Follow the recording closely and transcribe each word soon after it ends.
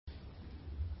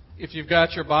If you've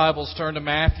got your Bibles, turn to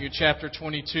Matthew chapter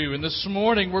 22. And this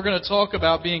morning we're going to talk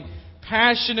about being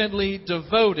passionately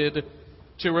devoted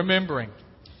to remembering.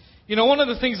 You know, one of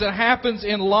the things that happens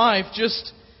in life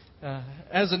just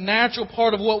as a natural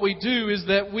part of what we do is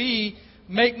that we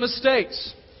make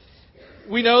mistakes.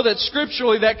 We know that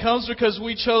scripturally that comes because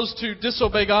we chose to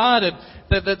disobey God and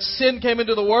that sin came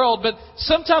into the world. But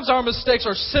sometimes our mistakes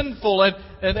are sinful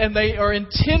and they are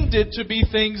intended to be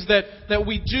things that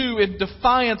we do in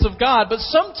defiance of God. But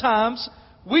sometimes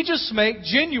we just make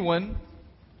genuine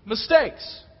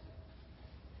mistakes.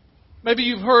 Maybe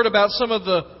you've heard about some of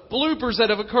the bloopers that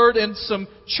have occurred in some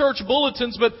church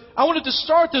bulletins. But I wanted to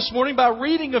start this morning by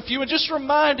reading a few and just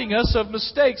reminding us of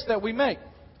mistakes that we make.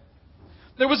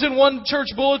 There was in one church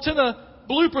bulletin a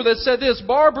blooper that said this: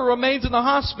 Barbara remains in the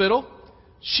hospital.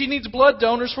 She needs blood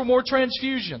donors for more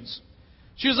transfusions.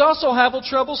 She is also having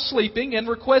trouble sleeping and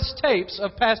requests tapes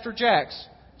of Pastor Jack's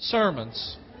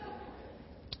sermons.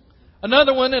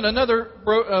 Another one in another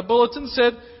bulletin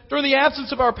said, during the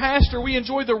absence of our pastor, we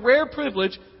enjoy the rare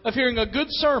privilege of hearing a good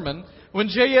sermon when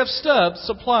J.F. Stubbs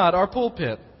supplied our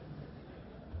pulpit.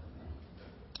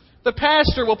 The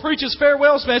pastor will preach his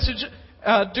farewell message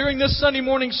during this Sunday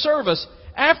morning service,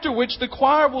 after which the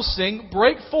choir will sing,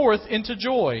 "Break Forth into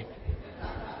Joy."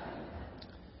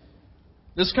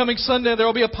 This coming Sunday there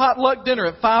will be a potluck dinner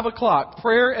at 5 o'clock,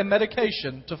 prayer and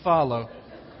medication to follow.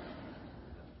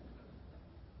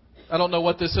 I don't know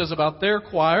what this says about their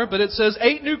choir, but it says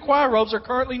 8 new choir robes are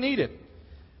currently needed.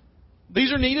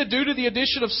 These are needed due to the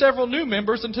addition of several new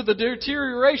members and to the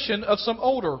deterioration of some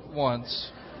older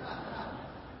ones.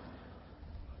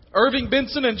 Irving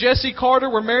Benson and Jesse Carter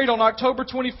were married on October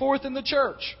 24th in the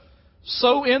church.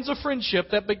 So ends a friendship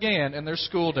that began in their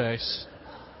school days.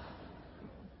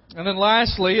 And then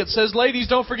lastly, it says, ladies,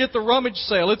 don't forget the rummage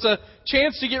sale. It's a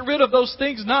chance to get rid of those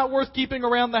things not worth keeping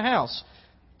around the house.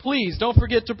 Please don't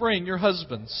forget to bring your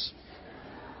husbands.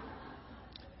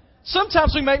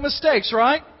 Sometimes we make mistakes,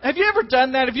 right? Have you ever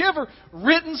done that? Have you ever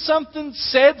written something,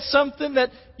 said something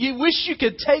that you wish you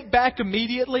could take back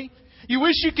immediately? You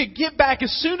wish you could get back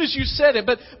as soon as you said it,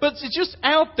 but it's just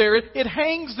out there. It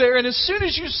hangs there, and as soon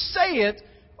as you say it,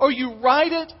 or you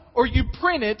write it, or you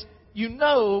print it, you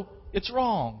know it's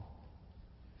wrong.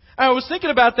 I was thinking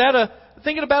about that,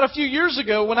 a few years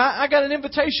ago when I got an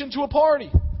invitation to a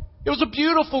party. It was a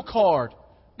beautiful card,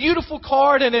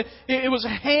 and it was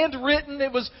handwritten.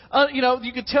 It was,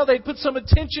 you could tell they'd put some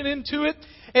attention into it.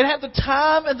 It had the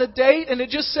time and the date, and it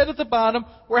just said at the bottom,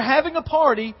 "We're having a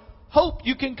party. Hope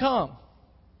you can come."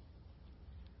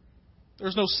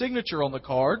 There's no signature on the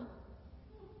card.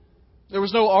 There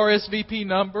was no RSVP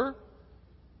number,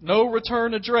 no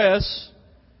return address,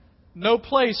 no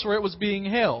place where it was being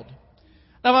held.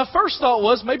 Now, my first thought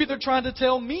was maybe they're trying to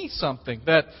tell me something,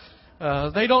 that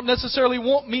they don't necessarily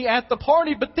want me at the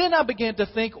party. But then I began to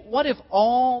think, what if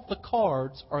all the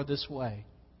cards are this way?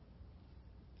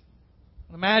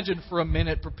 Imagine for a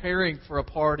minute preparing for a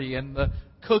party and the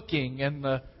cooking and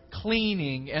the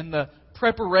cleaning and the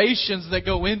preparations that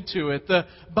go into it, the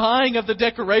buying of the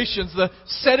decorations, the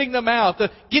setting them out,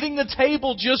 the getting the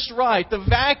table just right, the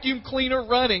vacuum cleaner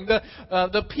running,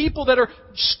 the people that are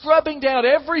scrubbing down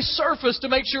every surface to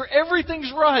make sure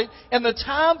everything's right, and the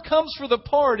time comes for the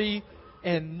party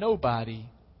and nobody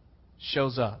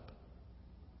shows up.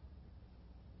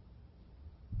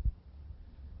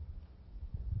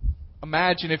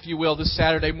 Imagine, if you will, this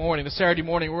Saturday morning. The Saturday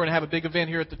morning we're going to have a big event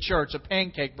here at the church, a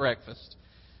pancake breakfast.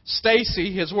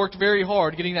 Stacy has worked very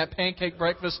hard getting that pancake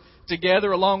breakfast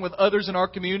together along with others in our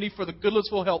community for the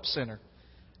Goodlettsville Help Center.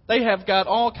 They have got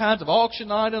all kinds of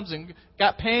auction items and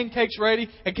got pancakes ready.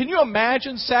 And can you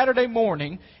imagine Saturday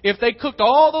morning if they cooked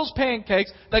all those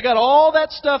pancakes, they got all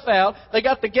that stuff out, they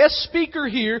got the guest speaker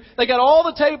here, they got all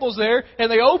the tables there, and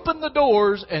they opened the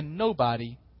doors and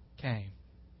nobody came.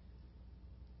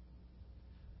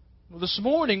 Well, this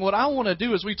morning, what I want to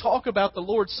do as we talk about the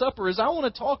Lord's Supper is I want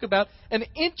to talk about an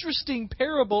interesting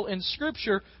parable in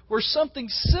Scripture where something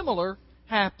similar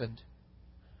happened.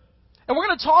 And we're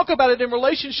going to talk about it in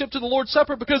relationship to the Lord's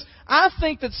Supper because I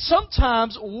think that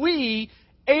sometimes we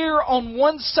err on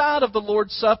one side of the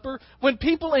Lord's Supper when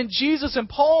people in Jesus and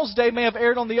Paul's day may have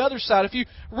erred on the other side. If you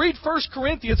read 1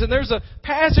 Corinthians, and there's a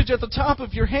passage at the top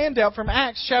of your handout from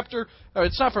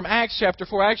it's not from Acts chapter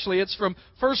 4, actually, it's from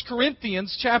 1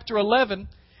 Corinthians chapter 11.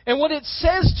 And what it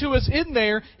says to us in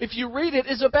there, if you read it,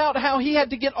 is about how he had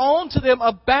to get on to them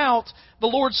about the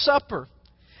Lord's Supper.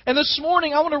 And this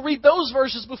morning, I want to read those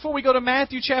verses before we go to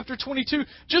Matthew chapter 22,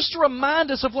 just to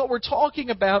remind us of what we're talking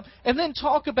about, and then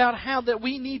talk about how that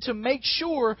we need to make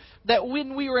sure that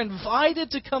when we are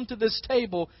invited to come to this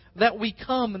table, that we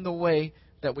come in the way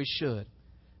that we should.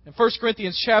 In 1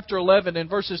 Corinthians chapter 11 and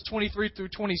verses 23 through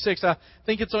 26, I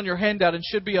think it's on your handout and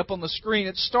should be up on the screen.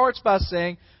 It starts by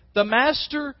saying, "The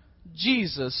Master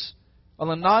Jesus, on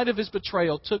the night of His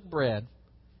betrayal, took bread.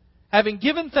 Having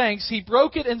given thanks, He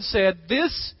broke it and said,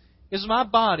 'This is my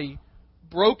body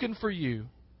broken for you.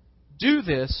 Do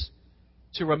this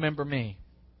to remember me.'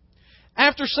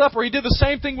 After supper, He did the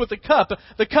same thing with the cup.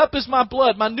 'The cup is my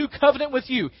blood, my new covenant with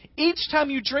you. Each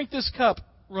time you drink this cup,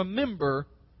 remember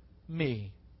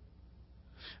me.'"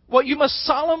 What you must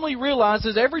solemnly realize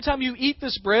is every time you eat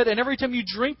this bread and every time you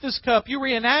drink this cup, you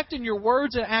reenact in your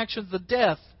words and actions the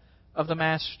death of the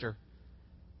Master.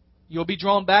 You'll be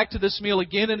drawn back to this meal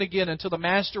again and again until the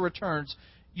Master returns.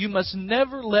 You must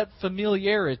never let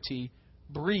familiarity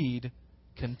breed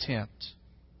contempt.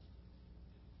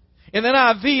 In the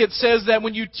NIV, it says that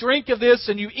when you drink of this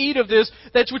and you eat of this,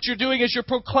 that's what you're doing is you're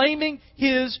proclaiming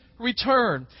His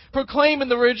return. Proclaim in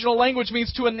the original language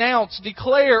means to announce,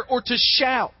 declare, or to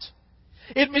shout.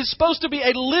 It is supposed to be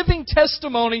a living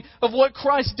testimony of what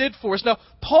Christ did for us. Now,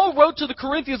 Paul wrote to the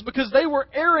Corinthians because they were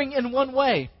erring in one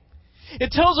way.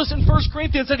 It tells us in 1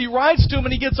 Corinthians that he writes to them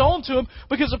and he gets on to them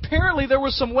because apparently there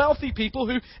were some wealthy people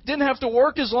who didn't have to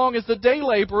work as long as the day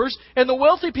laborers, and the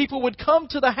wealthy people would come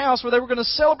to the house where they were going to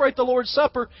celebrate the Lord's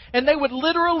Supper, and they would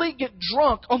literally get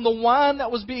drunk on the wine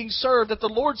that was being served at the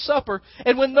Lord's Supper,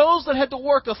 and when those that had to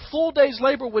work a full day's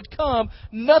labor would come,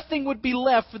 nothing would be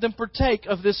left for them to partake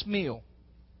of this meal.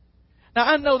 Now,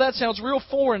 I know that sounds real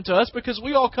foreign to us because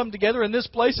we all come together in this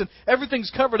place and everything's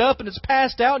covered up and it's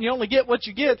passed out and you only get what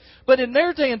you get. But in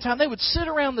their day and time, they would sit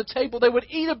around the table, they would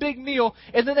eat a big meal,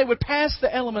 and then they would pass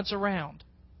the elements around.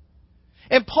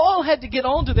 And Paul had to get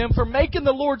on to them for making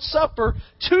the Lord's Supper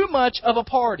too much of a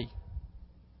party.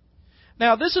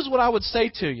 Now, this is what I would say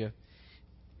to you.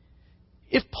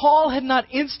 If Paul had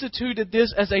not instituted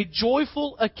this as a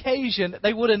joyful occasion,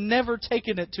 they would have never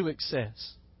taken it to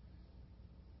excess.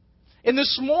 And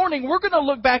this morning, we're going to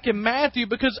look back in Matthew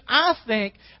because I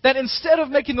think that instead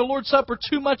of making the Lord's Supper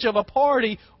too much of a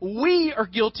party, we are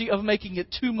guilty of making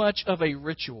it too much of a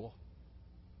ritual.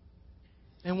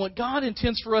 And what God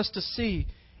intends for us to see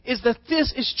is that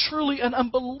this is truly an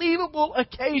unbelievable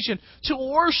occasion to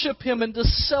worship Him and to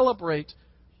celebrate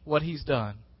what He's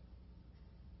done.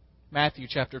 Matthew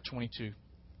chapter 22.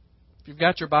 If you've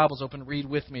got your Bibles open, read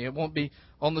with me. It won't be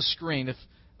on the screen. If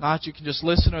not, you can just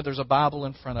listen or there's a Bible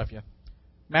in front of you.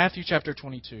 Matthew chapter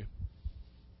 22.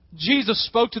 Jesus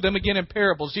spoke to them again in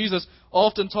parables. Jesus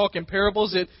often talked in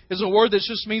parables. It is a word that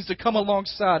just means to come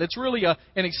alongside. It's really an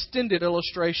extended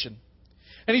illustration.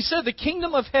 And He said, "The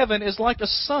kingdom of heaven is like a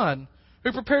son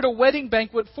who prepared a wedding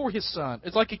banquet for his son."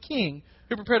 It's like a king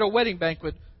who prepared a wedding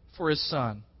banquet for his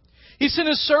son. "He sent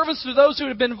his servants to those who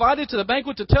had been invited to the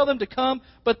banquet to tell them to come,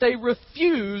 but they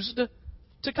refused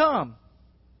to come.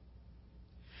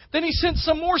 Then He sent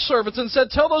some more servants and said,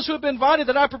 'Tell those who have been invited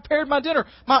that I prepared my dinner.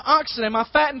 My oxen and my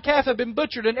fattened calf have been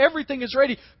butchered and everything is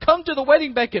ready. Come to the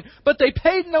wedding banquet.' But they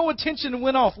paid no attention and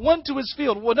went off, one to his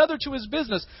field, another to his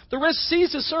business. The rest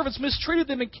seized his servants, mistreated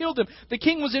them, and killed them. The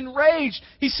king was enraged.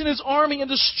 He sent his army and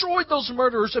destroyed those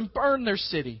murderers and burned their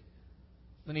city.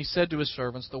 Then He said to His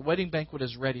servants, 'The wedding banquet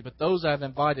is ready, but those I have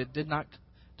invited did not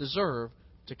deserve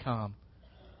to come.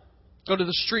 Go to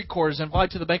the street corners and invite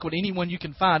to the banquet anyone you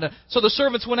can find.' So the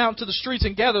servants went out into the streets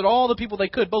and gathered all the people they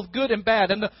could, both good and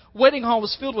bad. And the wedding hall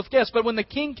was filled with guests. But when the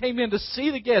king came in to see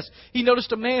the guests, he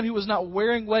noticed a man who was not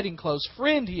wearing wedding clothes.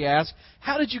 'Friend,' he asked,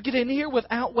 'how did you get in here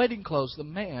without wedding clothes?' The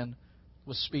man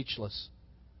was speechless.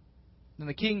 Then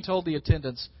the king told the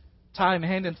attendants, 'Tie him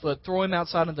hand and foot, throw him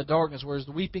outside in the darkness where is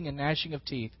the weeping and gnashing of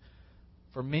teeth.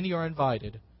 For many are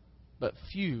invited, but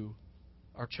few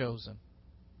are chosen.'"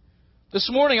 This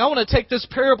morning, I want to take this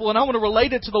parable and I want to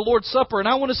relate it to the Lord's Supper. And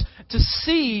I want us to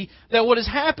see that what is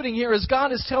happening here is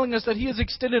God is telling us that He has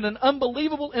extended an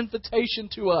unbelievable invitation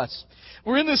to us.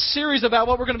 We're in this series about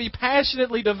what we're going to be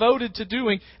passionately devoted to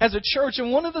doing as a church.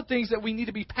 And one of the things that we need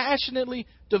to be passionately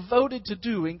devoted to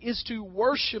doing is to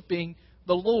worshiping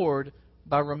the Lord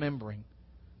by remembering.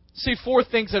 See 4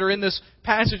 things that are in this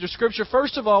passage of Scripture.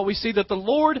 First of all, we see that the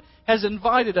Lord has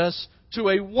invited us to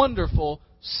a wonderful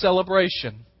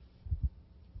celebration.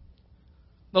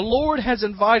 The Lord has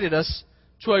invited us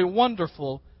to a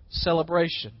wonderful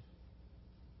celebration.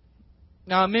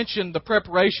 Now, I mentioned the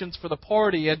preparations for the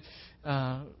party, and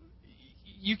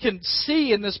you can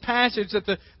see in this passage that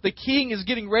the king is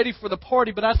getting ready for the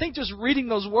party, but I think just reading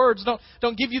those words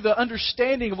don't give you the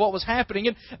understanding of what was happening.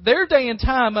 In their day and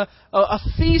time, a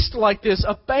feast like this,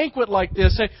 a banquet like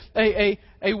this,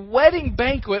 a wedding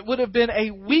banquet would have been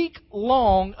a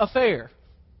week-long affair.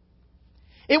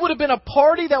 It would have been a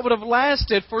party that would have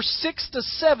lasted for 6 to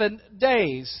 7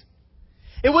 days.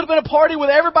 It would have been a party where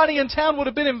everybody in town would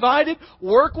have been invited.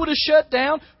 Work would have shut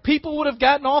down. People would have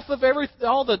gotten off of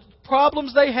all the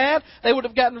problems they had. They would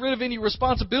have gotten rid of any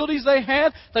responsibilities they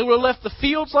had. They would have left the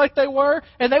fields like they were.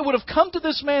 And they would have come to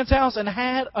this man's house and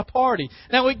had a party.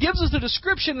 Now, it gives us the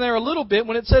description there a little bit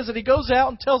when it says that he goes out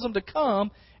and tells them to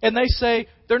come. And they say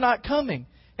they're not coming.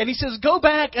 And he says, go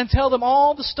back and tell them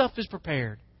all the stuff is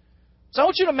prepared. So I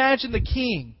want you to imagine the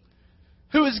king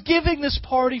who is giving this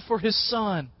party for his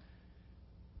son.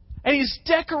 And he's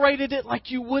decorated it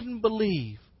like you wouldn't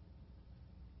believe.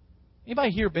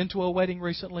 Anybody here been to a wedding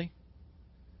recently?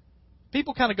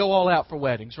 People kind of go all out for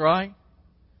weddings, right?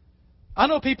 I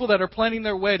know people that are planning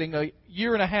their wedding a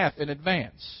year and a half in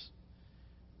advance.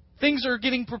 Things are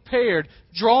getting prepared.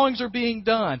 Drawings are being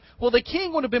done. Well, the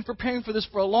king would have been preparing for this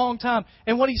for a long time.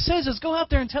 And what he says is, go out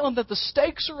there and tell them that the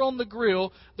steaks are on the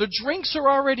grill. The drinks are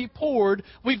already poured.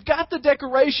 We've got the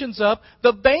decorations up.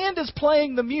 The band is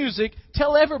playing the music.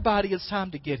 Tell everybody it's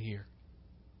time to get here.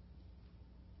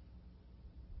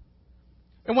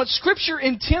 And what Scripture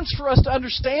intends for us to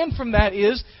understand from that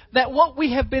is that what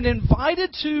we have been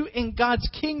invited to in God's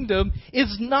kingdom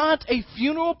is not a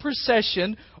funeral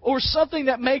procession or something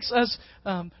that makes us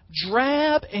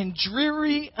drab and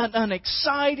dreary and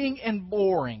unexciting and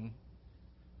boring.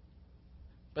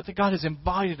 But that God has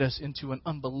invited us into an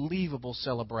unbelievable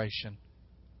celebration.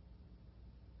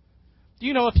 Do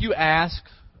you know if you ask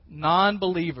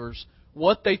non-believers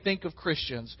what they think of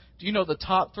Christians, do you know the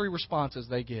top 3 responses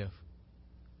they give?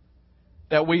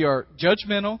 That we are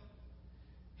judgmental,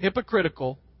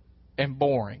 hypocritical, and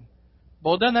boring.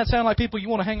 Well, doesn't that sound like people you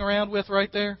want to hang around with right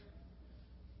there?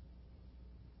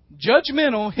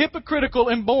 Judgmental, hypocritical,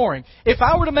 and boring. If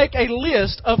I were to make a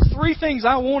list of 3 things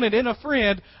I wanted in a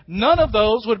friend, none of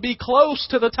those would be close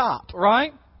to the top,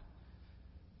 right?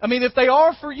 I mean, if they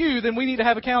are for you, then we need to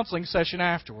have a counseling session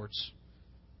afterwards.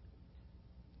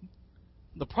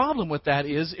 The problem with that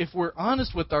is, if we're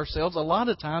honest with ourselves, a lot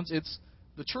of times it's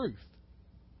the truth.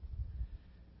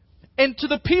 And to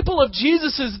the people of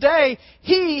Jesus' day,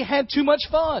 he had too much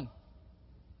fun.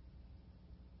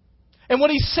 And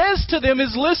what he says to them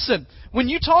is, listen, when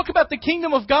you talk about the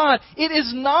kingdom of God, it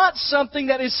is not something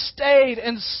that is staid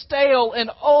and stale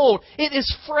and old. It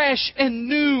is fresh and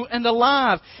new and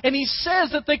alive. And he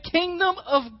says that the kingdom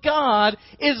of God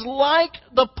is like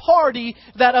the party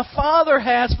that a father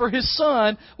has for his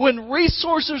son when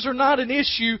resources are not an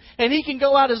issue and he can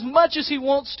go out as much as he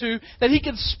wants to, that he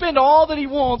can spend all that he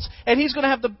wants, and he's going to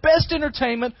have the best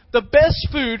entertainment, the best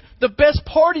food, the best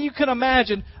party you can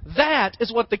imagine. That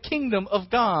is what the kingdom of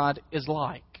God is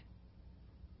like.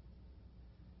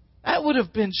 That would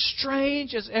have been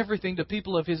strange as everything to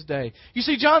people of his day. You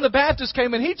see, John the Baptist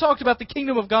came and he talked about the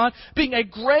kingdom of God being a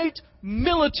great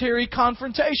military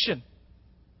confrontation.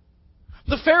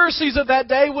 The Pharisees of that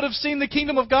day would have seen the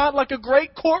kingdom of God like a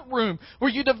great courtroom where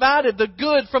you divided the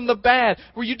good from the bad,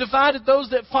 where you divided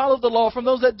those that followed the law from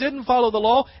those that didn't follow the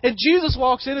law. And Jesus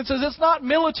walks in and says, it's not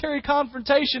military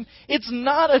confrontation. It's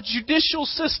not a judicial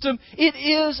system. It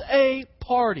is a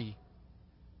party,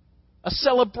 a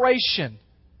celebration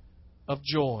of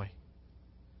joy.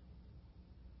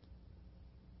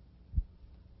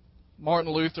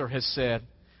 Martin Luther has said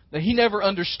that he never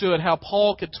understood how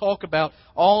Paul could talk about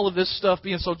all of this stuff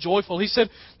being so joyful. He said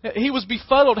he was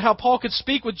befuddled how Paul could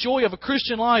speak with joy of a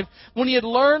Christian life when he had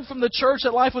learned from the church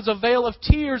that life was a vale of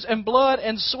tears and blood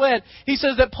and sweat. He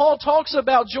says that Paul talks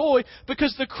about joy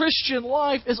because the Christian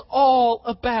life is all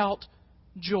about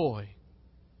joy.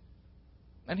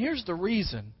 And here's the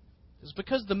reason. It's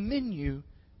because the menu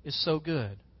is so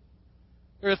good.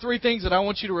 There are 3 things that I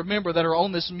want you to remember that are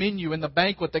on this menu in the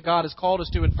banquet that God has called us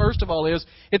to. And first of all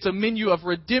it's a menu of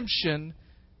redemption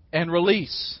and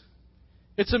release.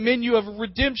 It's a menu of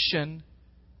redemption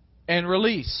and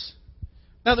release.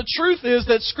 Now the truth is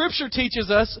that Scripture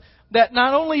teaches us that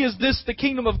not only is this the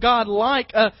kingdom of God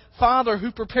like a father who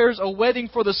prepares a wedding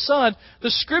for the son, the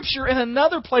Scripture in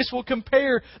another place will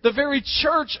compare the very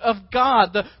church of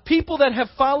God, the people that have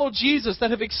followed Jesus,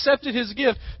 that have accepted His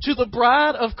gift, to the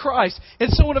bride of Christ.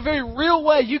 And so in a very real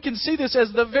way, you can see this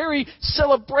as the very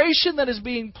celebration that is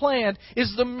being planned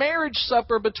is the marriage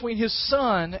supper between His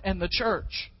Son and the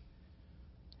church.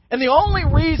 And the only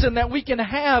reason that we can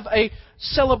have a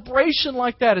celebration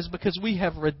like that is because we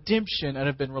have redemption and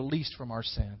have been released from our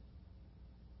sin.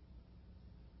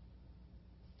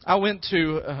 I went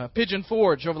to Pigeon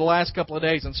Forge over the last couple of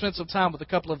days and spent some time with a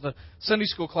couple of the Sunday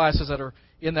school classes that are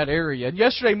in that area. And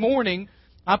yesterday morning,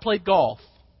 I played golf.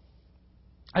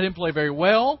 I didn't play very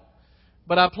well,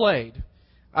 but I played.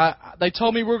 They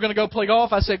told me we were going to go play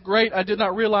golf. I said, great. I did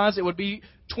not realize it would be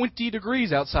 20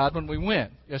 degrees outside when we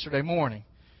went yesterday morning.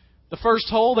 The first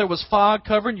hole, there was fog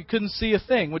covering. You couldn't see a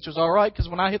thing, which was all right because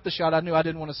when I hit the shot, I knew I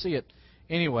didn't want to see it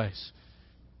anyways.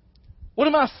 One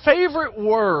of my favorite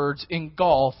words in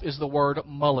golf is the word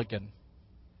mulligan.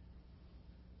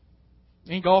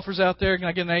 Any golfers out there? Can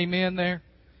I get an amen there?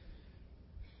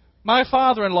 My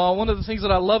father-in-law, one of the things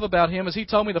that I love about him is he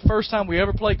told me the first time we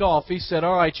ever played golf, he said,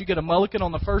 all right, you get a mulligan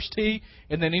on the first tee,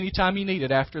 and then any time you need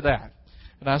it after that.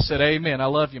 And I said, amen, I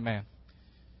love you, man.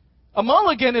 A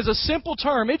mulligan is a simple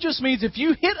term. It just means if you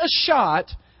hit a shot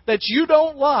that you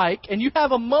don't like and you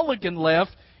have a mulligan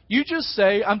left, you just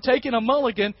say, I'm taking a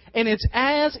mulligan, and it's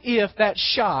as if that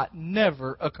shot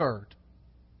never occurred.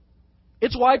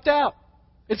 It's wiped out.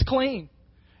 It's clean.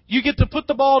 You get to put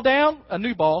the ball down, a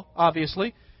new ball,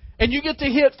 obviously, and you get to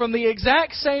hit from the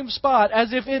exact same spot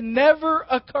as if it never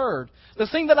occurred. The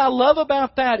thing that I love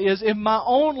about that is in my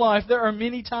own life, there are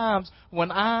many times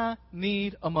when I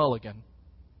need a mulligan.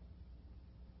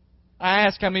 I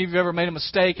ask how many of you have ever made a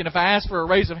mistake, and if I ask for a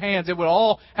raise of hands, it would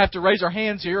all have to raise our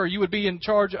hands here, or you would be in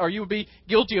charge, or you would be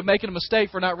guilty of making a mistake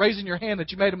for not raising your hand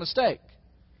that you made a mistake.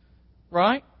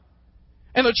 Right?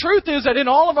 And the truth is that in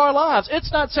all of our lives,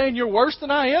 it's not saying you're worse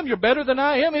than I am, you're better than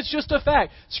I am. It's just a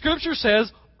fact. Scripture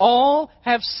says all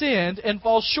have sinned and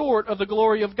fall short of the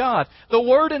glory of God. The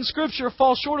word in Scripture,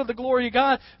 fall short of the glory of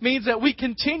God, means that we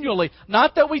continually,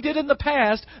 not that we did in the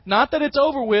past, not that it's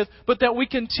over with, but that we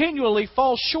continually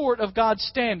fall short of God's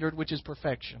standard, which is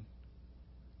perfection.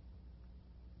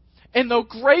 And the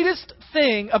greatest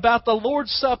thing about the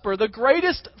Lord's Supper, the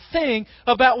greatest thing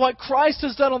about what Christ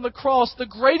has done on the cross, the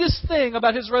greatest thing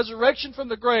about His resurrection from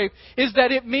the grave, is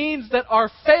that it means that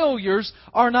our failures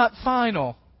are not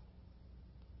final.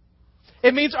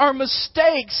 It means our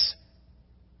mistakes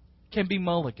can be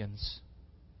mulligans.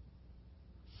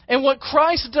 And what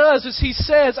Christ does is He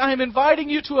says, I am inviting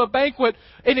you to a banquet,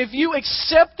 and if you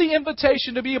accept the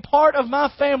invitation to be a part of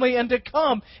my family and to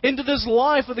come into this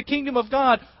life of the kingdom of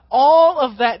God, all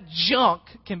of that junk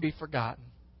can be forgotten.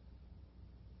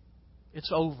 It's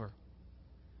over.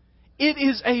 It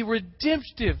is a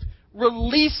redemptive,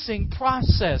 releasing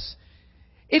process.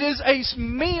 It is a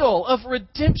meal of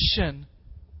redemption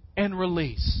and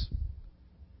release.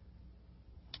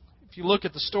 If you look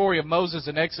at the story of Moses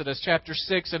in Exodus chapter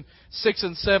 6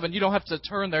 and 7, you don't have to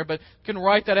turn there, but you can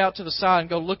write that out to the side and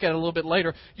go look at it a little bit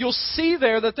later. You'll see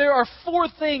there that there are 4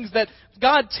 things that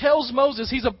God tells Moses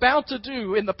He's about to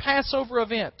do in the Passover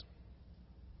event.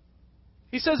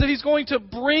 He says that He's going to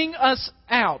bring us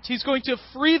out. He's going to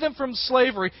free them from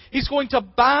slavery. He's going to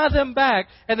buy them back,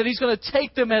 and that He's going to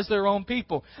take them as their own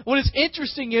people. What is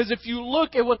interesting is if you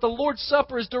look at what the Lord's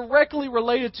Supper is directly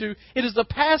related to, it is the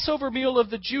Passover meal of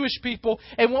the Jewish people.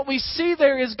 And what we see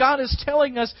there is God is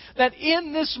telling us that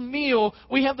in this meal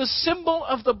we have the symbol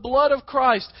of the blood of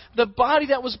Christ, the body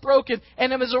that was broken.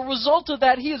 And as a result of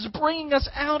that, He is bringing us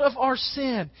out of our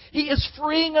sin. He is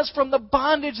freeing us from the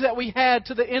bondage that we had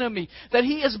to the enemy. That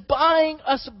He is buying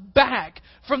us back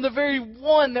from the very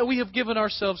one that we have given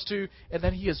ourselves to, and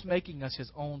that He is making us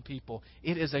His own people.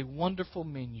 It is a wonderful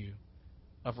menu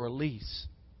of release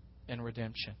and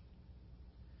redemption.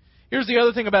 Here's the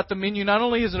other thing about the menu. Not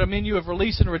only is it a menu of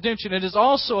release and redemption, it is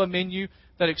also a menu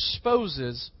that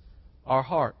exposes our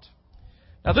heart.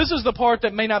 Now, this is the part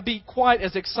that may not be quite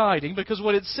as exciting, because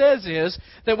what it says is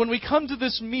that when we come to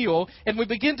this meal and we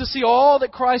begin to see all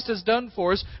that Christ has done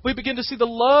for us, we begin to see the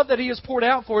love that He has poured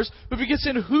out for us, we begin to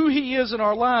see who He is in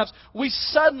our lives, we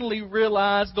suddenly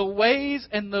realize the ways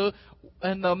and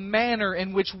the manner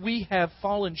in which we have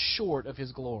fallen short of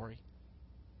His glory.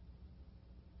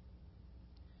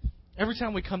 Every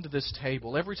time we come to this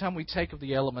table, every time we take of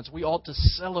the elements, we ought to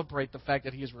celebrate the fact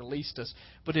that He has released us.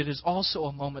 But it is also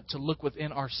a moment to look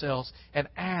within ourselves and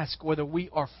ask whether we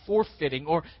are forfeiting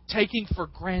or taking for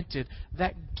granted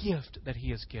that gift that He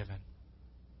has given.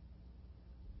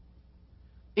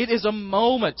 It is a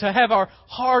moment to have our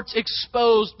hearts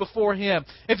exposed before Him.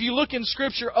 If you look in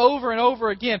Scripture over and over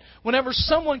again, whenever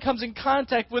someone comes in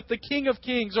contact with the King of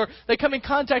Kings, or they come in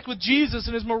contact with Jesus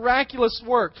and His miraculous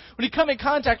work, when you come in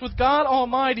contact with God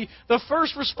Almighty, the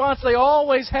first response they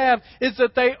always have is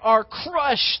that they are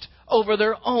crushed over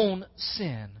their own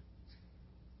sin.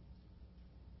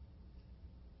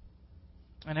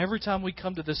 And every time we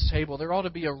come to this table, there ought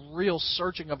to be a real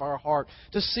searching of our heart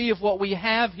to see if what we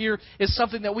have here is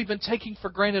something that we've been taking for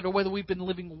granted, or whether we've been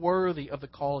living worthy of the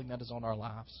calling that is on our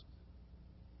lives.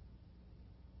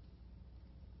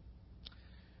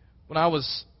 When I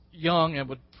was young and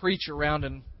would preach around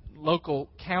in local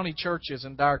county churches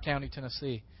in Dyer County,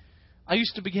 Tennessee, I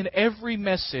used to begin every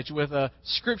message with a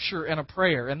scripture and a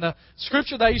prayer. And the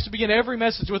scripture that I used to begin every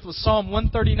message with was Psalm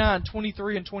 139,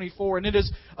 23, and 24. And it is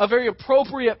a very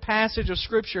appropriate passage of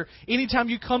scripture anytime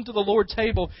you come to the Lord's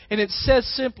table. And it says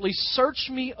simply, "Search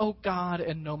me, O God,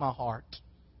 and know my heart.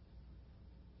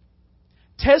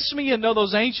 Test me and know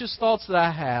those anxious thoughts that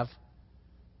I have.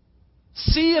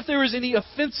 See if there is any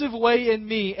offensive way in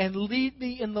me, and lead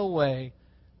me in the way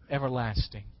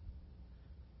everlasting."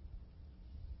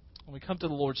 When we come to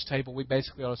the Lord's table, we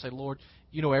basically ought to say, "Lord,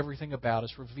 you know everything about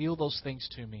us. Reveal those things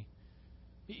to me.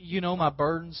 You know my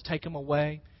burdens. Take them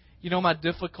away. You know my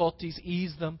difficulties.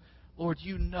 Ease them. Lord,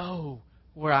 you know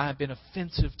where I have been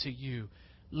offensive to you.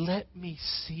 Let me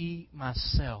see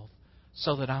myself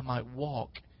so that I might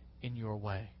walk in your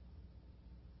way."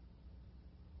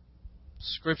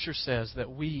 Scripture says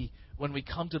that we, when we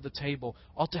come to the table,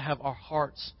 ought to have our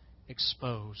hearts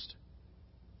exposed.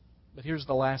 But here's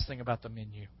the last thing about the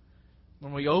menu.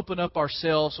 When we open up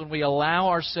ourselves, when we allow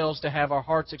ourselves to have our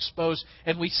hearts exposed,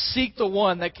 and we seek the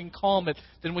one that can calm it,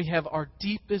 then we have our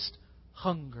deepest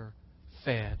hunger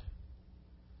fed.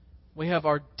 We have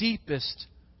our deepest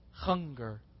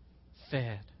hunger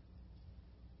fed.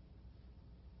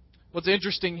 What's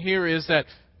interesting here is that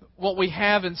what we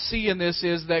have and see in this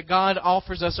is that God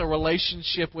offers us a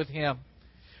relationship with Him,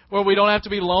 where we don't have to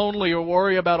be lonely or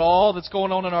worry about all that's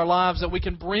going on in our lives, that we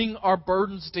can bring our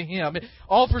burdens to Him. It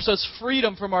offers us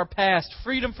freedom from our past,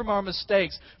 freedom from our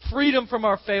mistakes, freedom from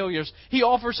our failures. He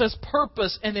offers us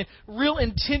purpose and a real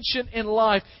intention in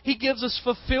life. He gives us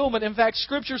fulfillment. In fact,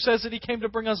 Scripture says that He came to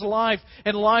bring us life,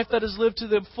 and life that is lived to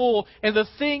the full. And the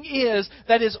thing is,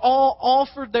 that is all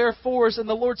offered there for us, and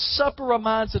the Lord's Supper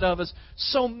reminds it of us.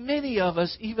 So many of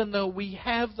us, even though we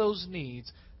have those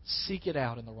needs, seek it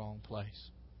out in the wrong place.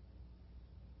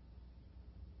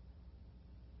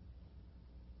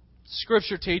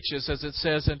 Scripture teaches, as it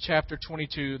says in chapter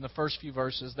 22, in the first few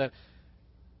verses, that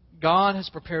God has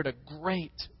prepared a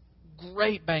great,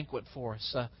 great banquet for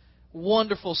us, a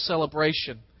wonderful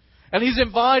celebration. And He's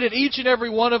invited each and every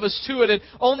one of us to it. And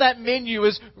on that menu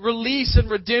is release and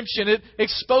redemption. It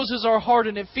exposes our heart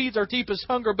and it feeds our deepest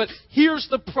hunger. But here's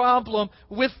the problem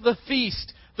with the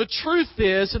feast. The truth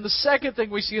is, and the second thing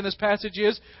we see in this passage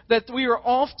is, that we are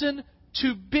often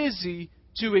too busy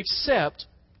to accept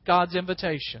God's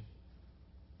invitation.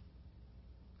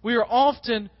 We are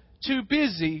often too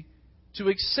busy to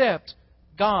accept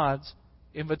God's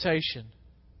invitation.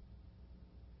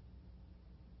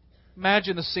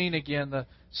 Imagine the scene again. The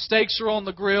steaks are on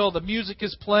the grill, the music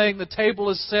is playing, the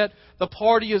table is set, the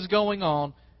party is going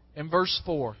on. In verse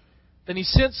 4, "Then he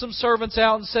sent some servants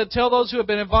out and said, 'Tell those who have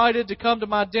been invited to come to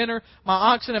my dinner. My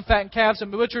oxen and fattened calves have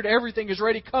been butchered. Everything is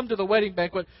ready. Come to the wedding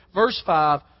banquet.' Verse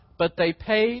 5, "But they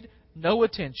paid no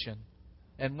attention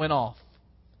and went off.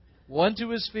 One to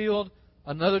his field,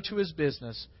 another to his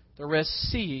business. The rest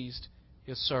seized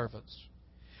his servants."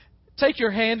 Take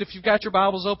your hand, if you've got your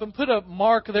Bibles open, put a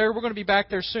mark there. We're going to be back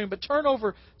there soon. But turn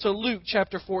over to Luke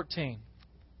chapter 14.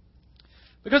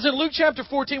 Because in Luke chapter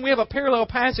 14, we have a parallel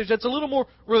passage that's a little more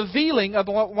revealing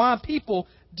about why people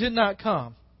did not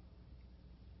come.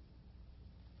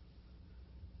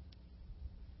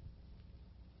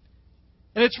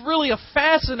 And it's really a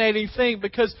fascinating thing,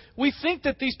 because we think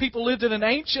that these people lived in an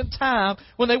ancient time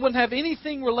when they wouldn't have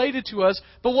anything related to us.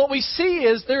 But what we see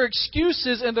is their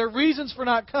excuses and their reasons for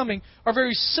not coming are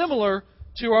very similar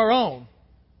to our own.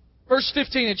 Verse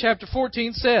 15 in chapter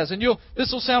 14 says, and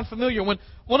this will sound familiar, "When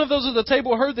one of those at the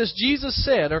table heard this, Jesus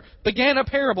said," or began a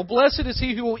parable, "Blessed is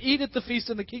he who will eat at the feast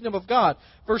in the kingdom of God."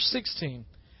 Verse 16,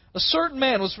 "A certain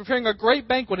man was preparing a great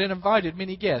banquet and invited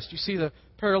many guests." You see the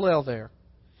parallel there.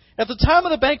 "At the time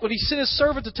of the banquet, he sent his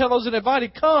servant to tell those that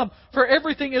invited, 'Come, for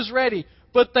everything is ready.'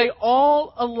 But they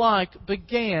all alike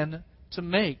began to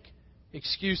make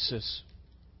excuses.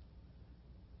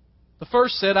 The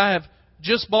first said, 'I have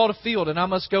just bought a field and I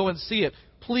must go and see it.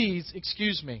 Please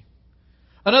excuse me.'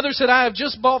 Another said, 'I have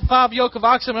just bought 5 yoke of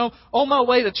oxen and I'm on my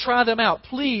way to try them out.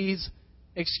 Please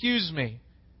excuse me.'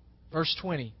 Verse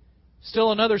 20.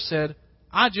 Still another said,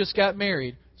 'I just got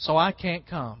married, so I can't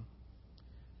come.'"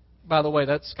 By the way,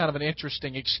 that's kind of an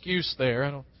interesting excuse there.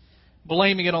 I'm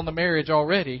blaming it on the marriage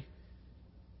already.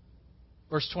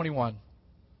 Verse 21.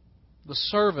 The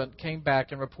servant came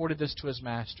back and reported this to his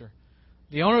master.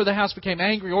 The owner of the house became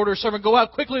angry, ordered his servant, "Go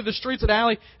out quickly to the streets and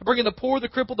alley and bring in the poor, the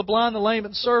crippled, the blind, the lame.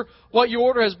 And, sir, what you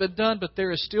order has been done, but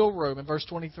there is still room." In verse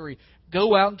 23,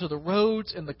 "Go out into the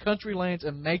roads and the country lanes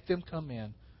and make them come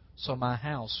in, so my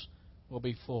house will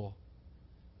be full."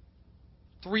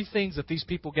 3 things that these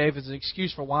people gave as an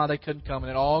excuse for why they couldn't come, and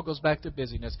it all goes back to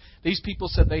busyness. These people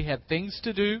said they had things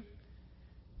to do,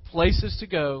 places to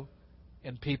go,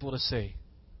 and people to see.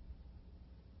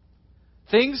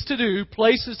 Things to do,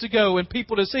 places to go, and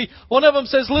people to see. One of them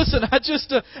says, listen, I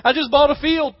just bought a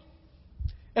field,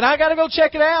 and I got to go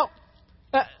check it out.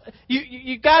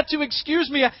 You got to excuse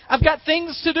me. I've got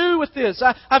things to do with this.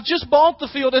 I've just bought the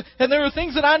field, and there are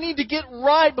things that I need to get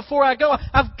right before I go.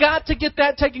 I've got to get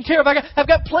that taken care of. I've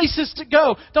got places to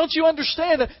go. Don't you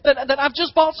understand that I've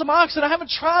just bought some oxen? I haven't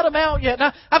tried them out yet.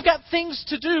 And I've got things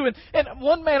to do. And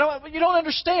one man, you don't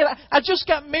understand. I just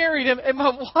got married, and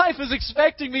my wife is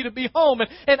expecting me to be home,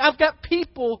 and I've got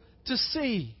people to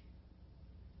see.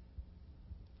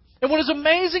 And what is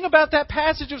amazing about that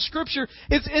passage of Scripture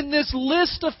is in this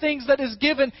list of things that is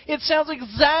given, it sounds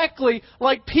exactly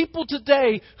like people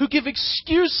today who give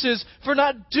excuses for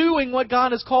not doing what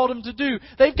God has called them to do.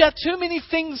 They've got too many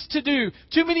things to do,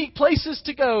 too many places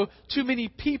to go, too many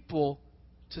people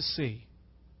to see.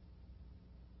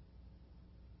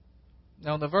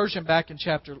 Now, in the version back in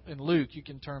Luke, you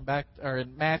can turn back, or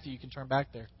in Matthew, you can turn back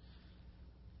there.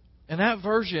 In that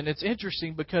version, it's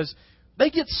interesting because they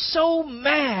get so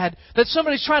mad that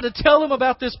somebody's trying to tell them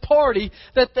about this party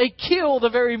that they kill the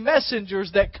very messengers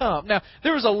that come. Now,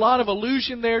 there is a lot of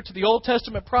allusion there to the Old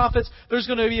Testament prophets. There's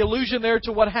going to be allusion there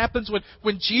to what happens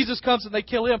when Jesus comes and they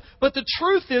kill him. But the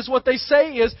truth is, what they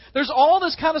say is, there's all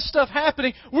this kind of stuff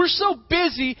happening. We're so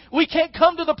busy, we can't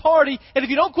come to the party, and if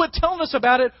you don't quit telling us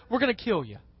about it, we're going to kill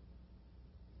you.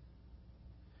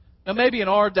 Now, maybe in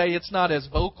our day it's not as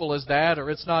vocal as that, or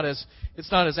it's not as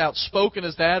outspoken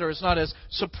as that, or it's not as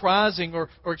surprising or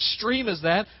extreme as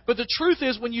that. But the truth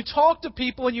is, when you talk to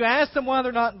people and you ask them why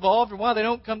they're not involved, or why they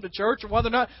don't come to church, or why they're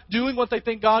not doing what they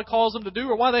think God calls them to do,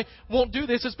 or why they won't do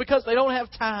this, it's because they don't have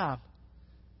time.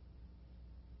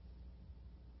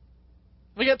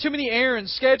 We got too many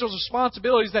errands, schedules,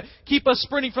 responsibilities that keep us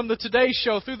sprinting from the Today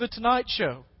Show through the Tonight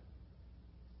Show.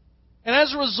 And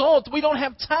as a result, we don't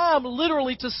have time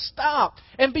literally to stop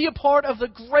and be a part of the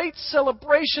great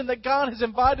celebration that God has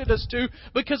invited us to,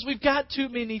 because we've got too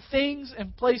many things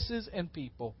and places and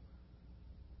people.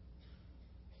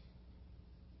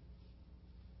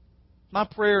 My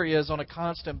prayer is on a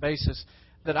constant basis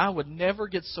that I would never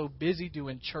get so busy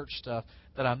doing church stuff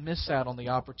that I miss out on the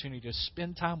opportunity to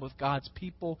spend time with God's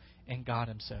people and God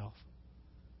Himself.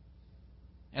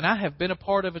 And I have been a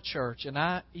part of a church,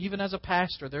 and even as a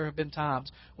pastor, there have been times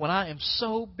when I am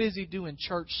so busy doing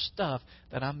church stuff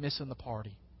that I'm missing the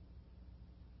party.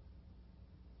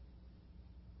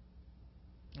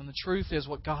 And the truth is,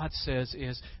 what God says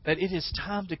is that it is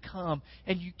time to come,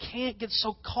 and you can't get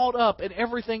so caught up in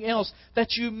everything else that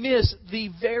you miss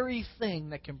the very thing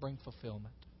that can bring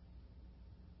fulfillment.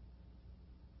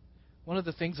 One of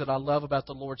the things that I love about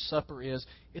the Lord's Supper is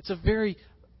it's a very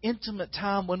intimate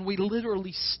time when we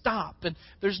literally stop, and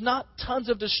there's not tons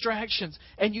of distractions,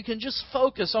 and you can just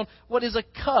focus on what is a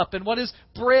cup and what is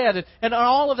bread and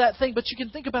all of that thing, but you can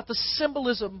think about the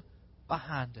symbolism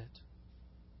behind it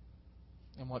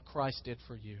and what Christ did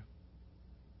for you.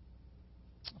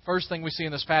 First thing we see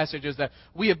in this passage is that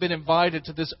we have been invited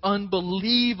to this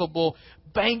unbelievable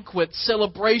banquet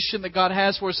celebration that God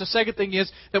has for us. The second thing is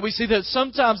that we see that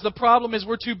sometimes the problem is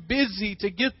we're too busy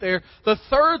to get there. The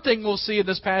third thing we'll see in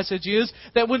this passage is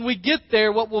that when we get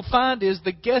there, what we'll find is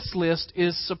the guest list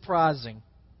is surprising.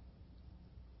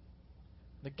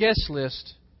 The guest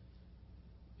list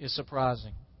is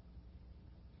surprising.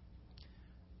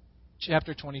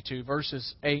 Chapter 22,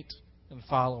 verses 8 and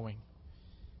following.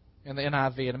 In the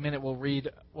NIV, in a minute we'll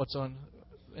read what's on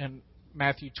in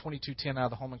Matthew 22:10 out of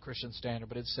the Holman Christian Standard.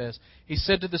 But it says, He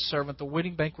said to the servant, The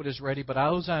wedding banquet is ready, but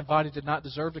those I invited did not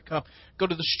deserve to come. Go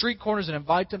to the street corners and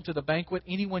invite them to the banquet,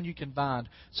 anyone you can find.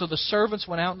 So the servants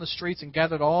went out in the streets and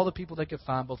gathered all the people they could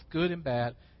find, both good and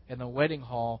bad, and the wedding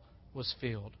hall was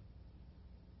filled.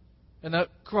 In the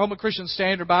Holman Christian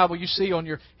Standard Bible you see on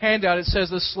your handout, it says,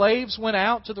 The slaves went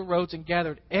out to the roads and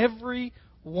gathered every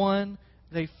one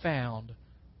they found,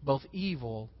 both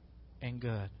evil and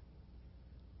good.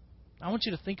 I want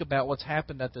you to think about what's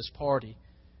happened at this party.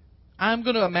 I'm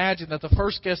going to imagine that the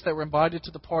first guests that were invited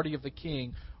to the party of the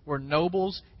king were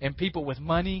nobles and people with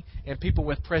money and people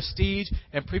with prestige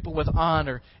and people with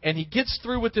honor. And he gets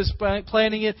through with this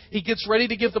planning it. He gets ready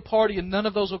to give the party, and none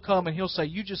of those will come. And he'll say,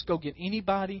 you just go get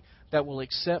anybody that will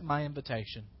accept my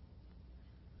invitation.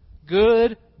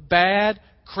 Good, bad,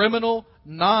 criminal,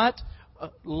 not,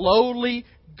 lowly,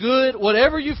 good,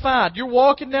 whatever you find. You're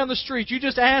walking down the street. You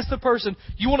just ask the person,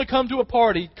 you want to come to a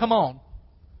party? Come on.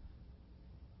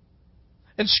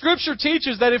 And Scripture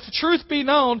teaches that if truth be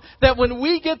known, that when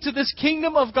we get to this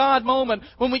kingdom of God moment,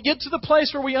 when we get to the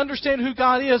place where we understand who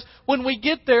God is, when we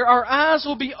get there, our eyes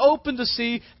will be open to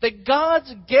see that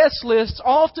God's guest list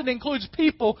often includes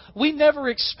people we never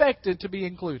expected to be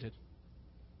included.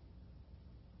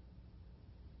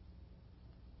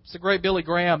 It's the great Billy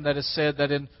Graham that has said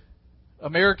that in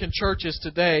American churches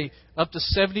today, up to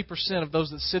 70% of those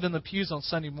that sit in the pews on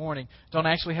Sunday morning don't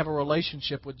actually have a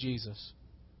relationship with Jesus.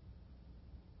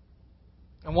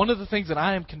 And one of the things that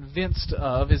I am convinced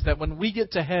of is that when we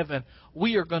get to heaven,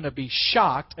 we are going to be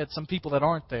shocked at some people that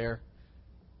aren't there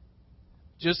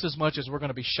just as much as we're going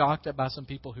to be shocked at by some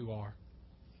people who are.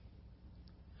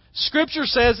 Scripture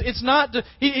says it's not...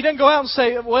 He doesn't go out and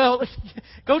say, well,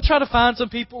 go try to find some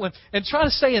people and try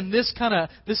to stay in this kind of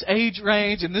this age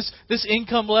range and this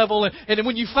income level. And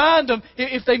when you find them,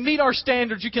 if they meet our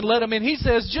standards, you can let them in. He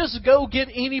says, just go get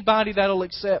anybody that'll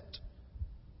accept.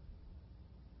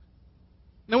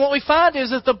 And what we find is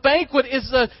that the banquet is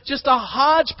just a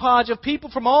hodgepodge of people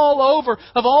from all over,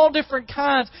 of all different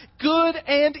kinds, good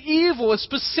and evil, is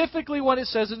specifically what it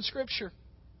says in Scripture.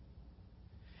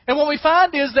 And what we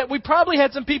find is that we probably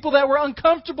had some people that were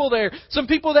uncomfortable there, some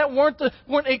people that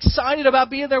weren't excited about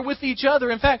being there with each other.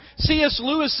 In fact, C.S.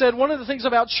 Lewis said one of the things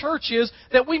about church is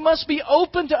that we must be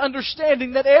open to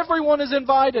understanding that everyone is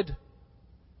invited.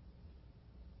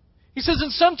 He says,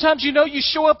 and sometimes, you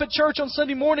show up at church on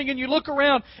Sunday morning and you look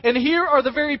around and here are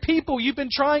the very people you've been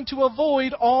trying to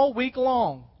avoid all week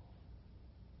long.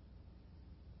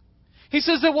 He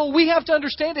says that what we have to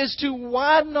understand is to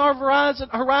widen our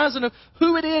horizon of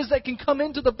who it is that can come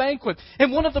into the banquet.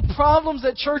 And one of the problems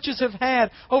that churches have had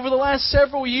over the last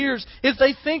several years is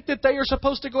they think that they are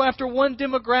supposed to go after one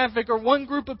demographic or one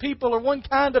group of people or one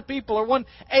kind of people or one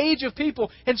age of people.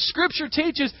 And Scripture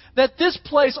teaches that this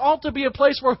place ought to be a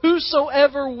place where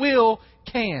whosoever will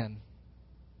can.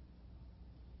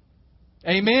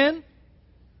 Amen?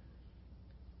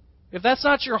 If that's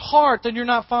not your heart, then you're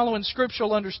not following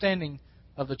scriptural understanding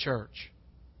of the church.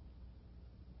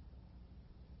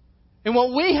 And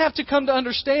what we have to come to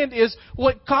understand is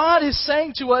what God is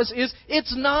saying to us is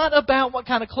it's not about what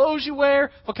kind of clothes you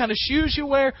wear, what kind of shoes you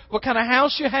wear, what kind of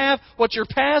house you have, what your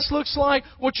past looks like,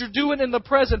 what you're doing in the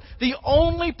present. The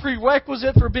only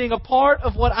prerequisite for being a part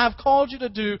of what I've called you to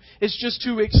do is just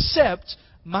to accept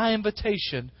my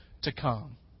invitation to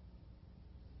come.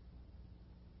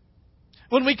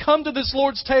 When we come to this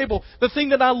Lord's table, the thing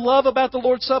that I love about the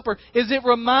Lord's Supper is it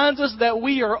reminds us that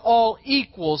we are all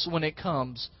equals when it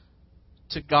comes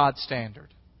to God's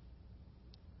standard.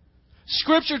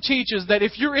 Scripture teaches that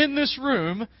if you're in this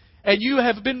room and you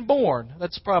have been born,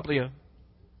 that's probably a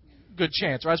good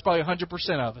chance, right? It's probably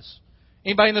 100% of us.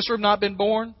 Anybody in this room not been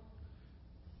born?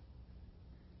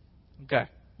 Okay,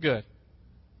 good.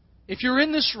 If you're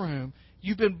in this room,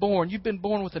 you've been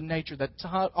born with a nature that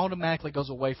automatically goes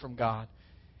away from God.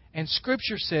 And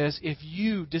Scripture says if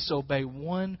you disobey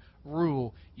one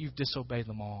rule, you've disobeyed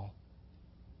them all.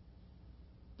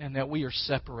 And that we are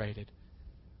separated.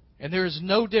 And there is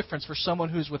no difference for someone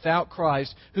who's without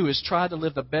Christ, who has tried to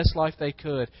live the best life they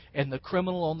could, and the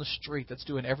criminal on the street that's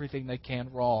doing everything they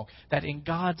can wrong. That in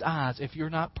God's eyes, if you're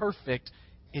not perfect,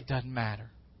 it doesn't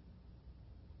matter.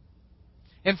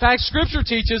 In fact, Scripture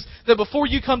teaches that before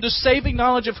you come to saving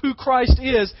knowledge of who Christ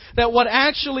is, that what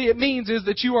actually it means is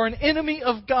that you are an enemy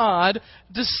of God,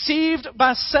 deceived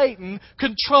by Satan,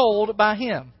 controlled by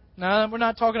him. Now, we're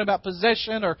not talking about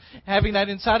possession or having that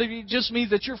inside of you. It just means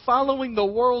that you're following the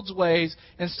world's ways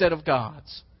instead of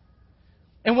God's.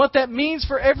 And what that means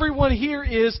for everyone here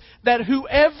is that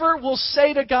whoever will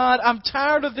say to God, I'm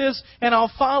tired of this and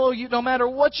I'll follow you, no matter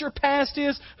what your past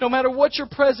is, no matter what your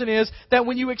present is, that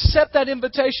when you accept that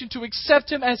invitation to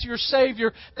accept Him as your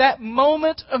Savior, that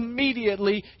moment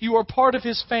immediately you are part of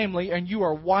His family and you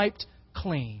are wiped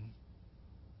clean.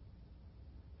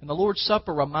 And the Lord's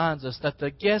Supper reminds us that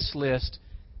the guest list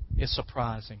is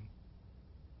surprising.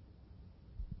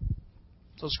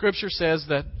 So Scripture says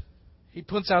that He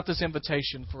puts out this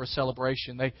invitation for a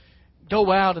celebration. They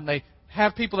go out and they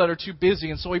have people that are too busy,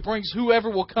 and so He brings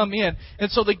whoever will come in. And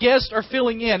so the guests are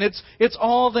filling in. It's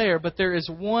all there, but there is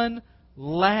one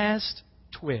last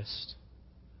twist.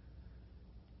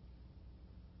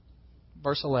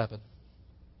 Verse 11.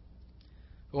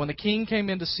 But when the king came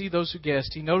in to see those who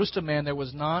guessed, he noticed a man that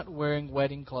was not wearing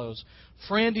wedding clothes.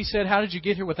 Friend, he said, how did you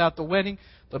get here without the wedding?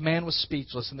 The man was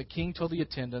speechless, and the king told the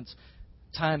attendants,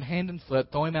 tie him hand and foot,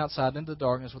 throw him outside into the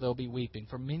darkness where they'll be weeping.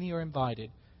 For many are invited,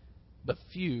 but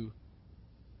few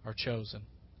are chosen.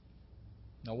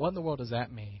 Now, what in the world does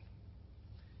that mean?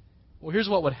 Well, here's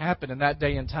what would happen in that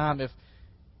day and time if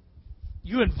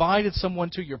you invited someone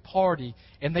to your party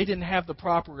and they didn't have the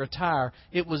proper attire,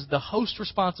 it was the host's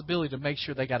responsibility to make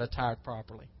sure they got attired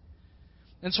properly.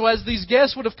 And so as these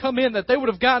guests would have come in that they would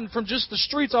have gotten from just the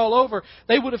streets all over,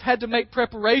 they would have had to make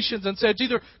preparations and said,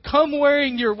 either come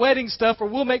wearing your wedding stuff or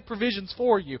we'll make provisions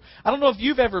for you. I don't know if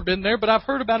you've ever been there, but I've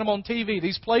heard about them on TV.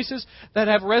 These places that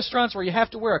have restaurants where you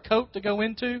have to wear a coat to go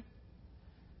into.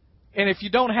 And if you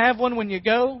don't have one when you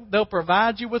go, they'll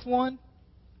provide you with one.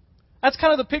 That's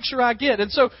kind of the picture I get.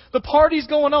 And so the party's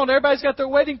going on. Everybody's got their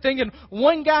wedding thing, and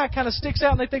one guy kind of sticks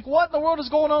out, and they think, what in the world is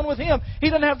going on with him? He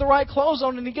doesn't have the right clothes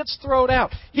on, and he gets thrown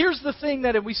out. Here's the thing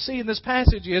that we see in this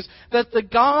passage is that the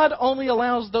God only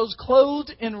allows those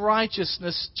clothed in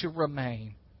righteousness to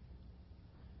remain.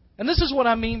 And this is what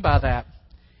I mean by that.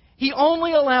 He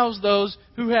only allows those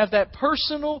who have that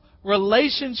personal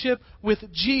relationship with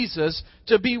Jesus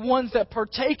to be ones that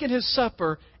partake in His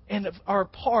supper and are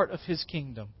part of His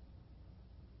kingdom.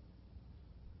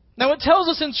 Now, it tells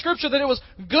us in Scripture that it was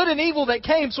good and evil that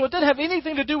came, so it didn't have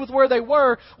anything to do with where they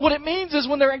were. What it means is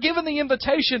when they're given the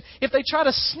invitation, if they try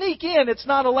to sneak in, it's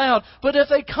not allowed. But if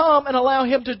they come and allow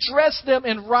Him to dress them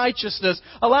in righteousness,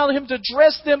 allow Him to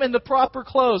dress them in the proper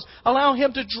clothes, allow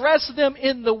Him to dress them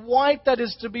in the white that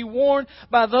is to be worn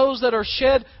by those that are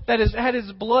shed, that has had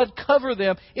His blood cover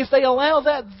them, if they allow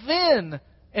that, then,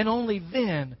 and only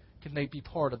then, can they be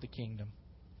part of the kingdom.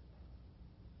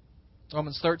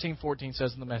 Romans 13:14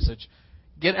 says in the Message,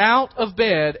 get out of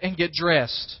bed and get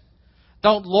dressed.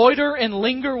 Don't loiter and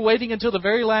linger waiting until the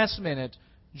very last minute.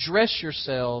 Dress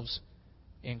yourselves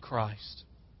in Christ.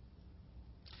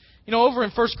 You know, over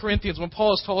in 1 Corinthians, when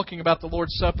Paul is talking about the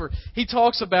Lord's Supper, he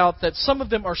talks about that some of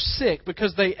them are sick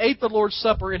because they ate the Lord's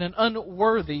Supper in an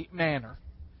unworthy manner.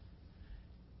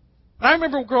 And I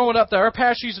remember growing up there, our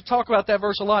pastor used to talk about that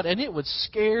verse a lot, and it would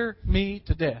scare me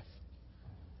to death.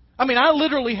 I mean, I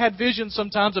literally had visions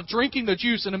sometimes of drinking the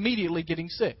juice and immediately getting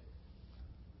sick.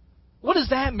 What does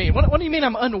that mean? What do you mean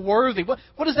I'm unworthy? What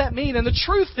does that mean? And the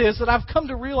truth is that I've come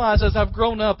to realize as I've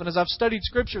grown up and as I've studied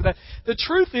Scripture that the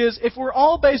truth is if we're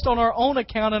all based on our own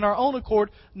account and our own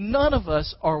accord, none of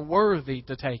us are worthy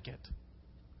to take it.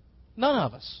 None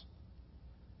of us.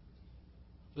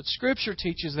 But Scripture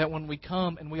teaches that when we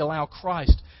come and we allow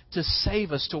Christ to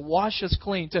save us, to wash us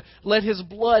clean, to let His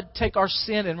blood take our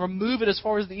sin and remove it as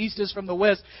far as the east is from the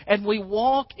west, and we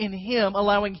walk in Him,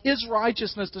 allowing His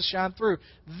righteousness to shine through,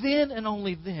 then and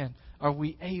only then are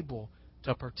we able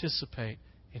to participate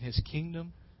in His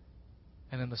kingdom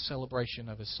and in the celebration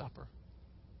of His supper.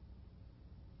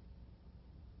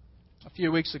 A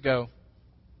few weeks ago,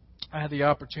 I had the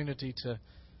opportunity to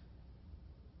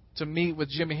meet with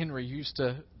Jimmy Henry, who used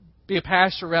to be a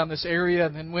pastor around this area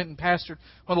and then went and pastored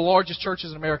one of the largest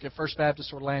churches in America, First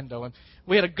Baptist Orlando. And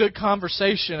we had a good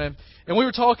conversation, and we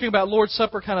were talking about Lord's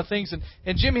Supper kind of things.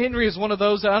 And Jimmy Henry is one of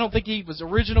those that I don't think he was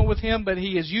original with him, but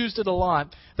he has used it a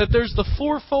lot. That there's the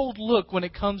fourfold look when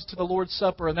it comes to the Lord's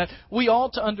Supper, and that we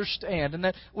ought to understand. And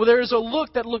that there is a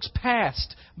look that looks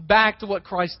past, back to what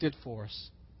Christ did for us.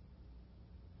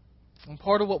 And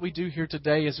part of what we do here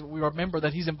today is we remember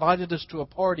that He's invited us to a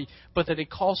party, but that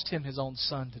it cost Him His own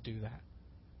Son to do that.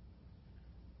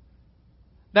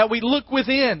 That we look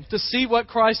within to see what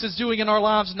Christ is doing in our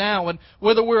lives now and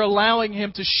whether we're allowing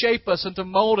Him to shape us and to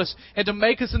mold us and to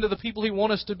make us into the people He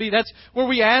wants us to be. That's where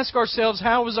we ask ourselves,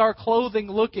 how is our clothing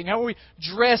looking? How are we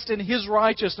dressed in His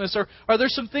righteousness? Or are there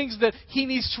some things that He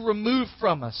needs to remove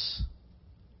from us?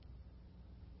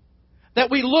 That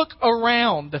we look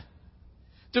around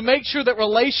to make sure that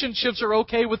relationships are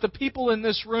okay with the people in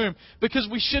this room, because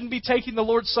we shouldn't be taking the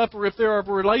Lord's Supper if there are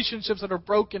relationships that are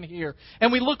broken here.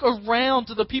 And we look around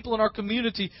to the people in our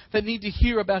community that need to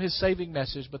hear about His saving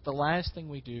message. But the last thing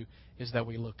we do is that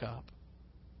we look up.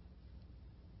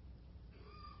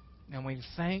 And we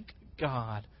thank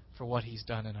God for what He's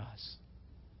done in us.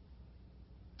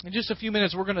 In just a few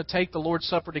minutes, we're going to take the Lord's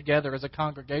Supper together as a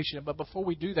congregation. But before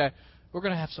we do that, we're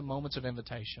going to have some moments of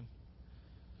invitation.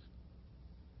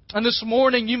 And this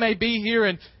morning, you may be here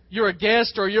and you're a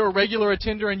guest or you're a regular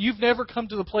attender and you've never come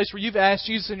to the place where you've asked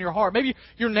Jesus in your heart. Maybe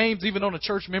your name's even on a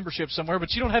church membership somewhere,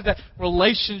 but you don't have that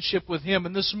relationship with Him.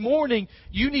 And this morning,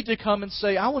 you need to come and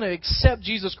say, I want to accept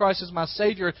Jesus Christ as my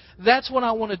Savior. That's what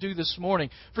I want to do this morning.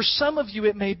 For some of you,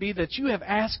 it may be that you have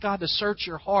asked God to search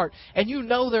your heart and you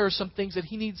know there are some things that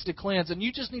He needs to cleanse. And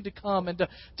you just need to come and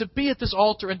to be at this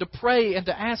altar and to pray and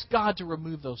to ask God to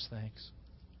remove those things.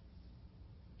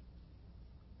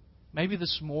 Maybe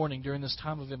this morning during this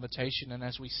time of invitation and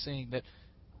as we sing that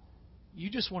you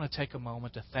just want to take a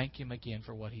moment to thank Him again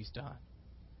for what He's done.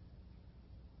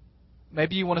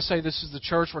 Maybe you want to say this is the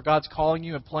church where God's calling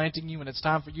you and planting you and it's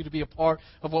time for you to be a part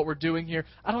of what we're doing here.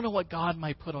 I don't know what God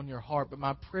may put on your heart, but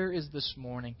my prayer is this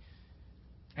morning,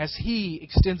 as He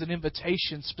extends an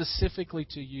invitation specifically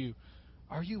to you,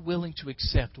 are you willing to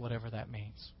accept whatever that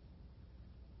means?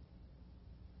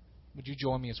 Would you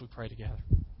join me as we pray together?